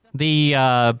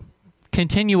The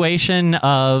continuation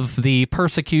of the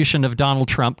persecution of Donald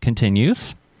Trump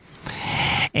continues.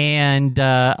 And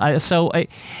I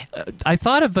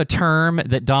thought of a term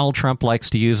that Donald Trump likes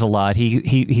to use a lot.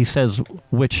 He says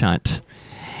witch hunt.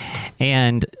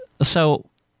 And so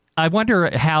I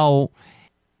wonder how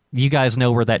you guys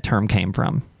know where that term came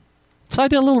from. So I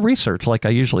did a little research like I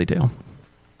usually do.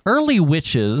 Early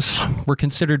witches were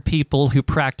considered people who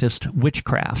practiced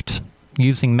witchcraft,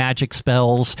 using magic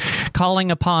spells,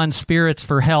 calling upon spirits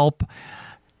for help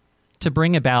to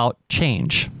bring about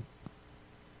change.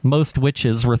 Most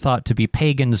witches were thought to be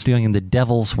pagans doing the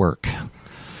devil's work.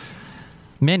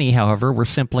 Many, however, were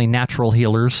simply natural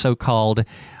healers, so-called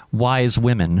wise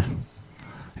women,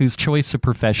 whose choice of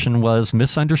profession was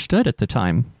misunderstood at the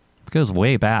time. It goes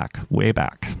way back, way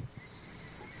back.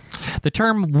 The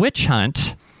term witch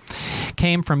hunt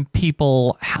came from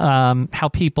people, how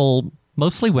people,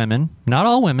 mostly women, not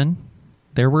all women,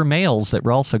 there were males that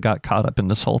also got caught up in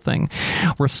this whole thing,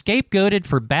 were scapegoated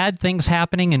for bad things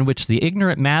happening in which the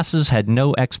ignorant masses had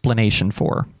no explanation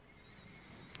for.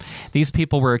 These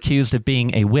people were accused of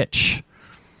being a witch,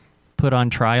 put on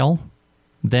trial,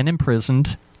 then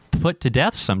imprisoned, put to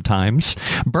death sometimes,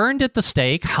 burned at the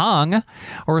stake, hung,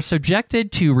 or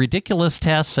subjected to ridiculous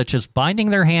tests such as binding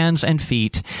their hands and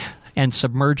feet and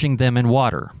submerging them in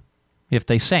water. If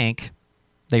they sank,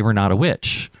 they were not a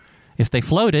witch. If they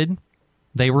floated,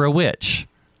 they were a witch.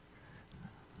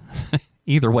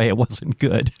 Either way, it wasn't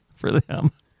good for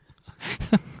them.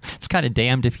 It's kind of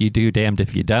damned if you do, damned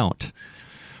if you don't.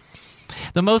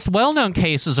 The most well-known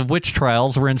cases of witch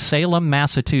trials were in Salem,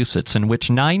 Massachusetts, in which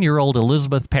 9-year-old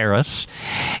Elizabeth Parris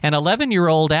and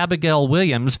 11-year-old Abigail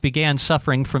Williams began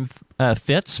suffering from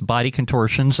fits, body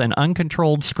contortions, and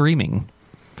uncontrolled screaming.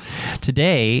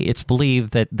 Today, it's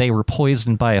believed that they were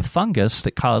poisoned by a fungus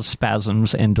that caused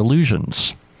spasms and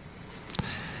delusions.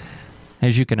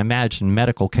 As you can imagine,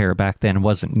 medical care back then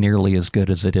wasn't nearly as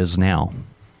good as it is now.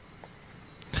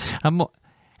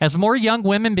 As more young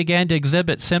women began to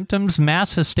exhibit symptoms,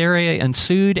 mass hysteria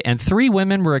ensued, and 3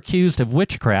 women were accused of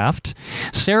witchcraft: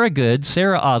 Sarah Good,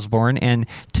 Sarah Osborne, and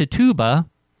Tituba,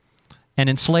 an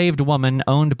enslaved woman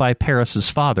owned by Paris's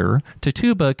father.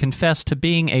 Tituba confessed to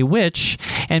being a witch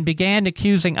and began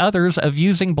accusing others of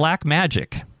using black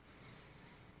magic.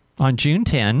 On June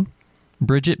 10,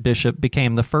 Bridget Bishop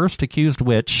became the first accused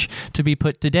witch to be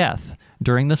put to death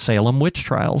during the Salem witch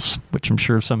trials, which I'm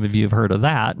sure some of you have heard of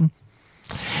that.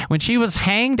 When she was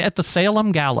hanged at the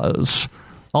Salem gallows,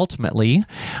 ultimately,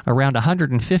 around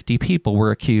 150 people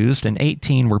were accused and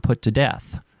 18 were put to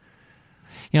death.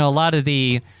 You know, a lot of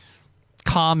the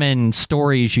common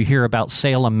stories you hear about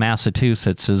Salem,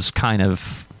 Massachusetts is kind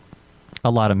of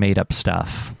a lot of made-up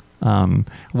stuff. It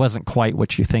wasn't quite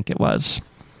what you think it was.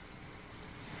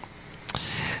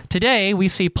 Today, we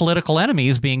see political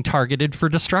enemies being targeted for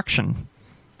destruction.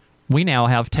 We now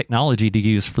have technology to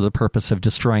use for the purpose of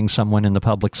destroying someone in the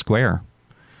public square.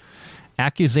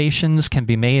 Accusations can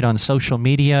be made on social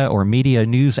media or media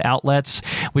news outlets,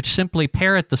 which simply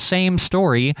parrot the same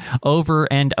story over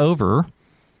and over.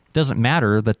 It doesn't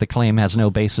matter that the claim has no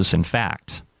basis in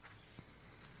fact.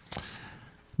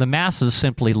 The masses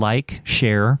simply like,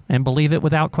 share, and believe it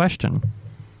without question.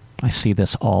 I see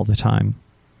this all the time.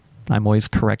 I'm always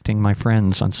correcting my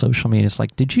friends on social media. It's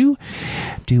like, did you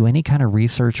do any kind of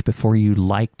research before you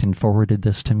liked and forwarded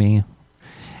this to me?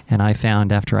 And I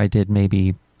found after I did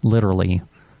maybe literally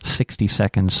 60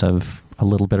 seconds of a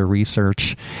little bit of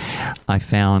research, I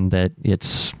found that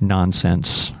it's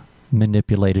nonsense,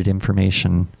 manipulated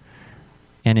information.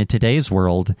 And in today's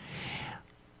world,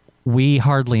 we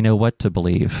hardly know what to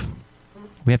believe.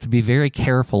 We have to be very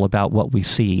careful about what we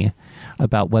see,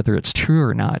 about whether it's true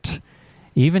or not,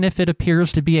 even if it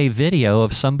appears to be a video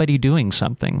of somebody doing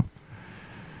something.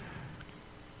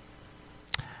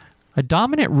 A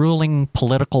dominant ruling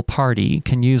political party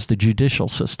can use the judicial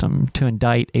system to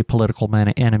indict a political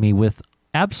enemy with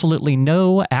absolutely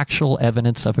no actual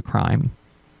evidence of a crime.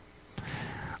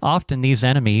 Often these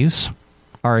enemies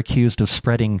are accused of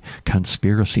spreading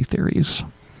conspiracy theories.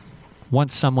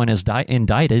 Once someone is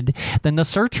indicted, then the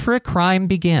search for a crime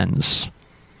begins.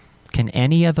 Can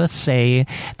any of us say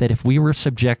that if we were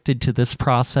subjected to this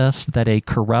process, that a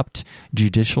corrupt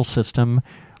judicial system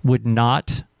would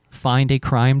not find a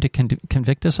crime to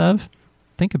convict us of?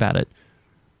 Think about it.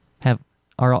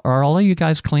 Are all of you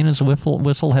guys clean as a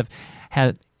whistle?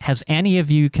 Has any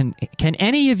of you can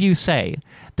any of you say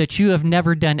that you have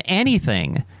never done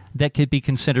anything that could be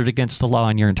considered against the law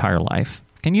in your entire life?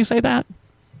 Can you say that?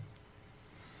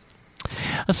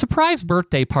 A surprise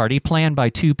birthday party planned by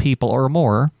 2 people or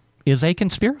more is a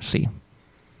conspiracy.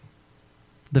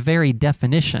 The very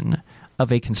definition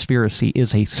of a conspiracy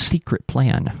is a secret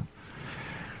plan.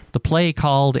 The play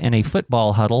called in a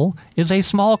football huddle is a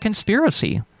small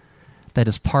conspiracy that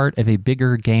is part of a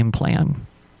bigger game plan.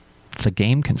 It's a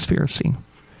game conspiracy.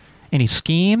 Any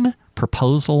scheme,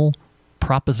 proposal,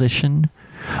 proposition,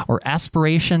 or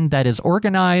aspiration that is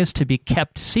organized to be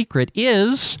kept secret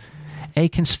is a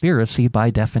conspiracy by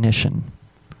definition.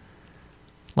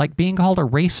 Like being called a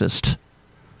racist,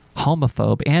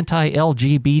 homophobe,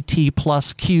 anti-LGBT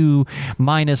plus Q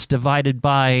minus divided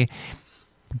by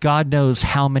God knows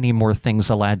how many more things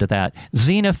I'll add to that,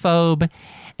 xenophobe,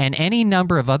 and any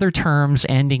number of other terms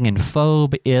ending in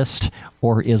phobe, ist,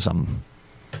 or ism.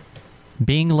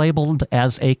 Being labeled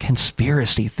as a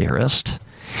conspiracy theorist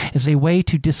is a way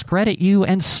to discredit you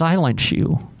and silence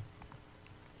you.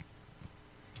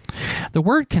 The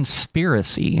word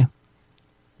conspiracy,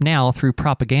 now through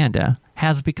propaganda,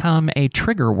 has become a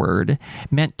trigger word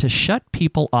meant to shut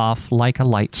people off like a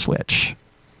light switch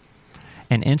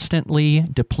and instantly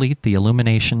deplete the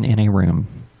illumination in a room.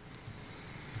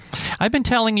 I've been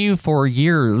telling you for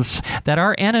years that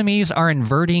our enemies are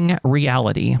inverting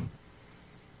reality.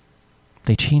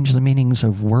 They change the meanings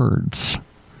of words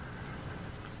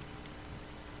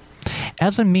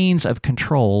as a means of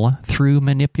control through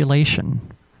manipulation.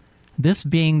 This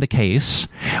being the case,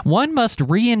 one must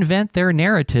reinvent their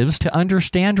narratives to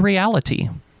understand reality.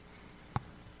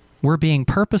 We're being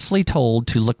purposely told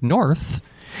to look north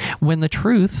when the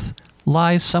truth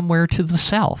lies somewhere to the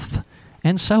south,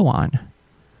 and so on.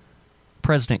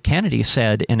 President Kennedy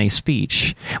said in a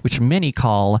speech, which many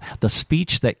call the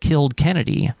speech that killed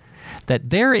Kennedy, that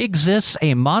there exists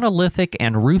a monolithic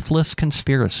and ruthless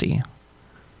conspiracy.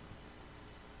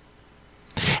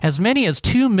 As many as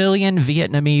 2 million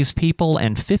Vietnamese people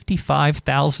and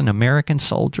 55,000 American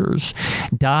soldiers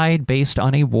died based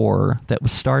on a war that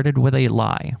was started with a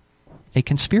lie, a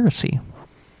conspiracy.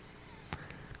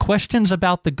 Questions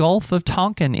about the Gulf of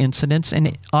Tonkin incidents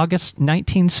in August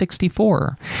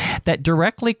 1964 that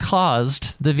directly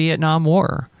caused the Vietnam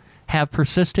War have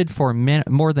persisted for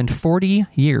more than 40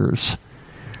 years.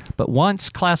 But once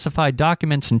classified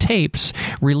documents and tapes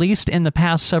released in the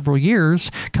past several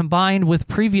years, combined with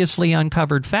previously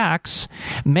uncovered facts,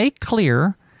 make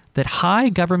clear that high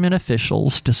government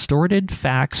officials distorted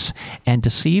facts and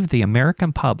deceived the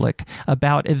American public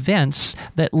about events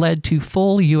that led to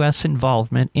full U.S.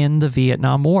 involvement in the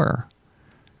Vietnam War.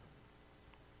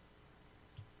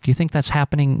 Do you think that's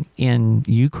happening in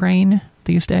Ukraine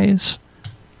these days?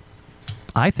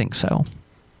 I think so.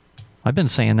 I've been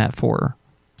saying that for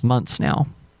months now.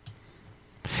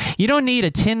 You don't need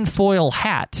a tinfoil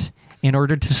hat in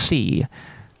order to see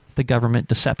the government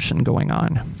deception going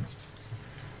on.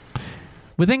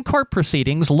 Within court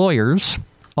proceedings, lawyers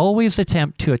always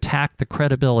attempt to attack the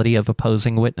credibility of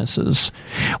opposing witnesses,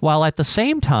 while at the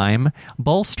same time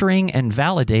bolstering and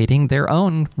validating their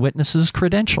own witnesses'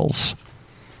 credentials.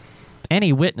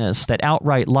 Any witness that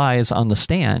outright lies on the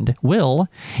stand will,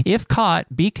 if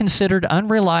caught, be considered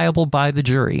unreliable by the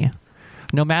jury,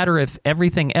 no matter if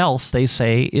everything else they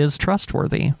say is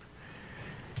trustworthy.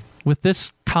 With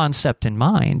this concept in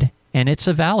mind, and it's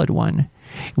a valid one,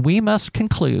 we must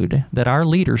conclude that our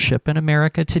leadership in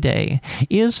America today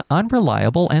is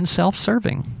unreliable and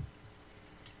self-serving.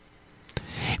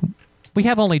 We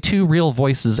have only two real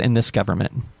voices in this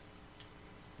government,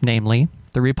 namely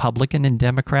the Republican and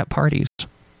Democrat parties.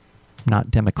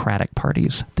 Not Democratic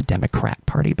parties, the Democrat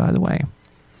Party, by the way.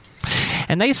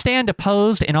 And they stand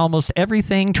opposed in almost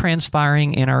everything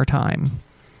transpiring in our time.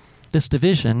 This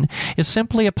division is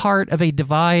simply a part of a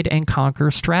divide and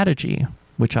conquer strategy,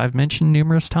 which I've mentioned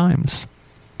numerous times,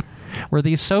 where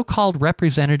these so-called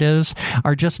representatives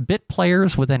are just bit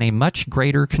players within a much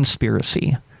greater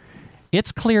conspiracy.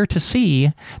 It's clear to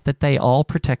see that they all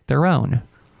protect their own.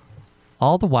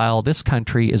 All the while, this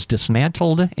country is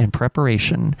dismantled in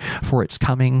preparation for its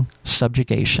coming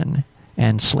subjugation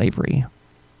and slavery,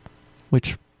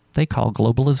 which they call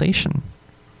globalization.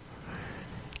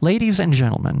 Ladies and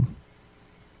gentlemen,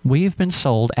 we've been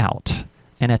sold out.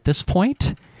 And at this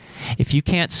point, if you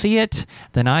can't see it,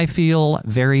 then I feel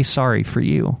very sorry for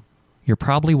you. You're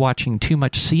probably watching too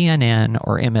much CNN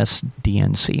or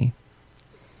MSDNC.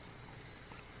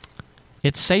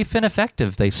 It's safe and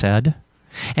effective, they said.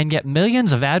 And yet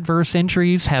millions of adverse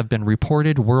injuries have been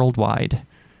reported worldwide.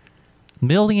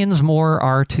 Millions more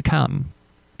are to come,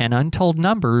 and untold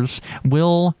numbers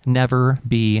will never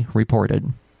be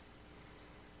reported.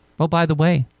 Oh, by the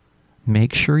way,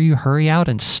 make sure you hurry out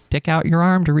and stick out your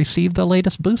arm to receive the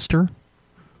latest booster.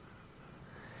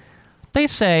 They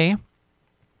say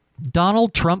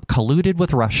Donald Trump colluded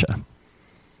with Russia,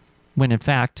 when in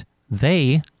fact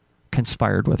they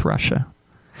conspired with Russia.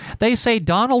 They say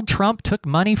Donald Trump took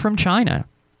money from China.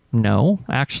 No,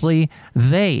 actually,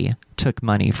 they took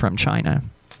money from China.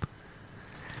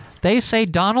 They say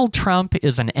Donald Trump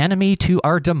is an enemy to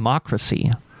our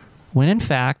democracy, when in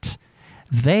fact,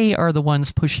 they are the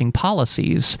ones pushing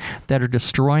policies that are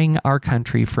destroying our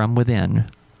country from within,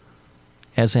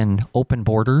 as in open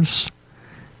borders,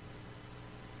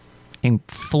 and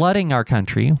flooding our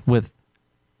country with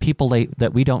people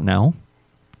that we don't know,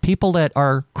 people that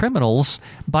are criminals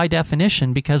by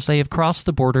definition because they have crossed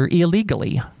the border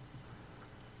illegally,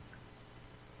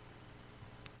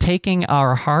 taking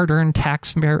our hard-earned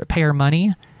taxpayer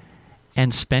money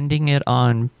and spending it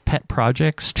on pet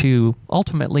projects to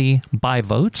ultimately buy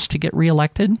votes to get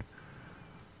reelected.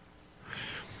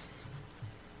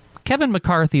 Kevin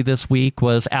McCarthy this week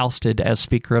was ousted as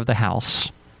Speaker of the House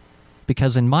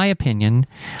because, in my opinion,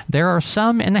 there are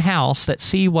some in the House that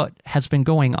see what has been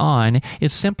going on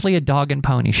is simply a dog and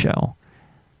pony show.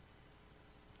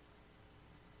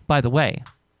 By the way,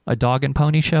 a dog and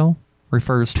pony show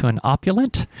refers to an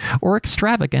opulent or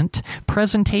extravagant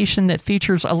presentation that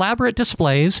features elaborate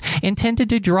displays intended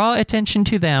to draw attention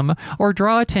to them or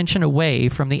draw attention away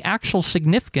from the actual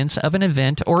significance of an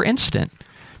event or incident.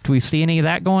 Do we see any of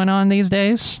that going on these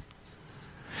days?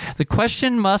 The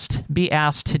question must be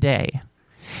asked today.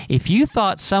 If you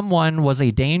thought someone was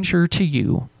a danger to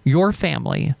you, your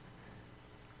family,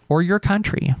 or your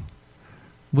country,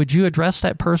 would you address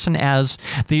that person as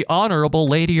the Honorable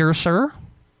Lady or Sir?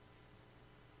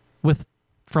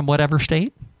 From whatever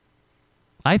state?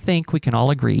 I think we can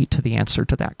all agree to the answer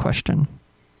to that question.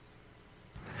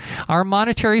 Our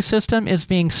monetary system is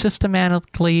being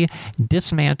systematically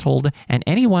dismantled, and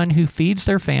anyone who feeds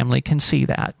their family can see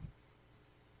that.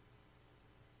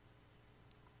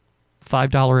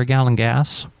 $5 a gallon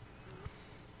gas.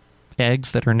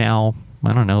 Eggs that are now,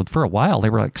 I don't know, for a while they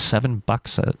were like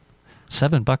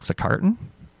 $7 a carton.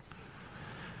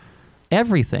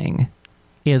 Everything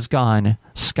is gone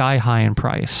sky high in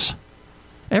price.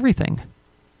 Everything.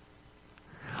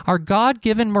 Our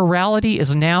God-given morality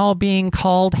is now being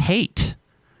called hate.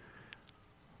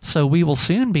 So we will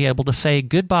soon be able to say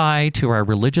goodbye to our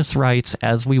religious rights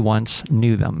as we once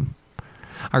knew them.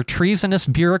 Our treasonous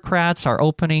bureaucrats are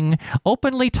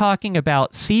openly talking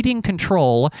about ceding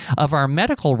control of our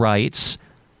medical rights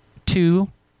to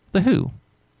the WHO.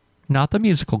 Not the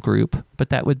musical group, but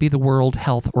that would be the World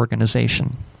Health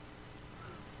Organization.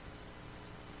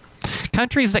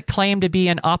 Countries that claim to be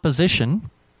in opposition,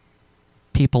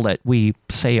 people that we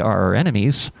say are our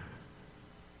enemies,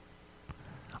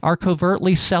 are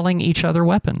covertly selling each other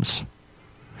weapons.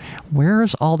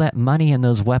 Where's all that money and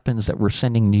those weapons that we're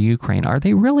sending to Ukraine? Are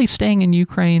they really staying in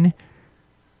Ukraine?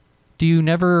 Do you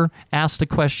never ask the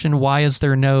question, why is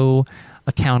there no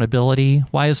accountability?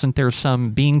 Why isn't there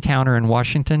some bean counter in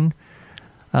Washington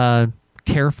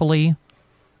carefully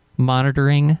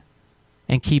monitoring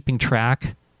and keeping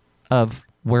track of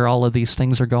where all of these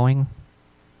things are going?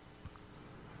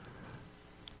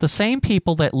 The same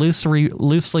people that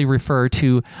loosely refer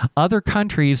to other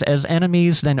countries as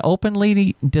enemies then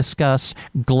openly discuss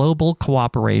global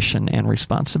cooperation and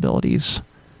responsibilities.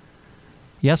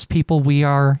 Yes, people, we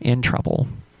are in trouble.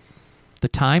 The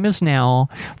time is now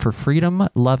for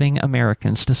freedom-loving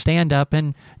Americans to stand up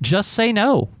and just say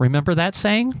no. Remember that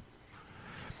saying?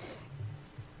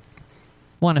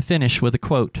 I want to finish with a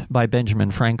quote by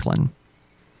Benjamin Franklin.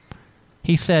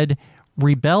 He said,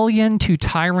 "Rebellion to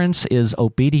tyrants is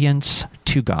obedience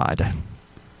to God."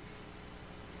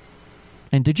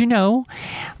 And did you know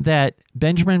that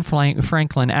Benjamin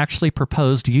Franklin actually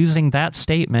proposed using that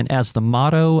statement as the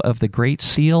motto of the Great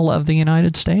Seal of the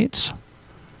United States?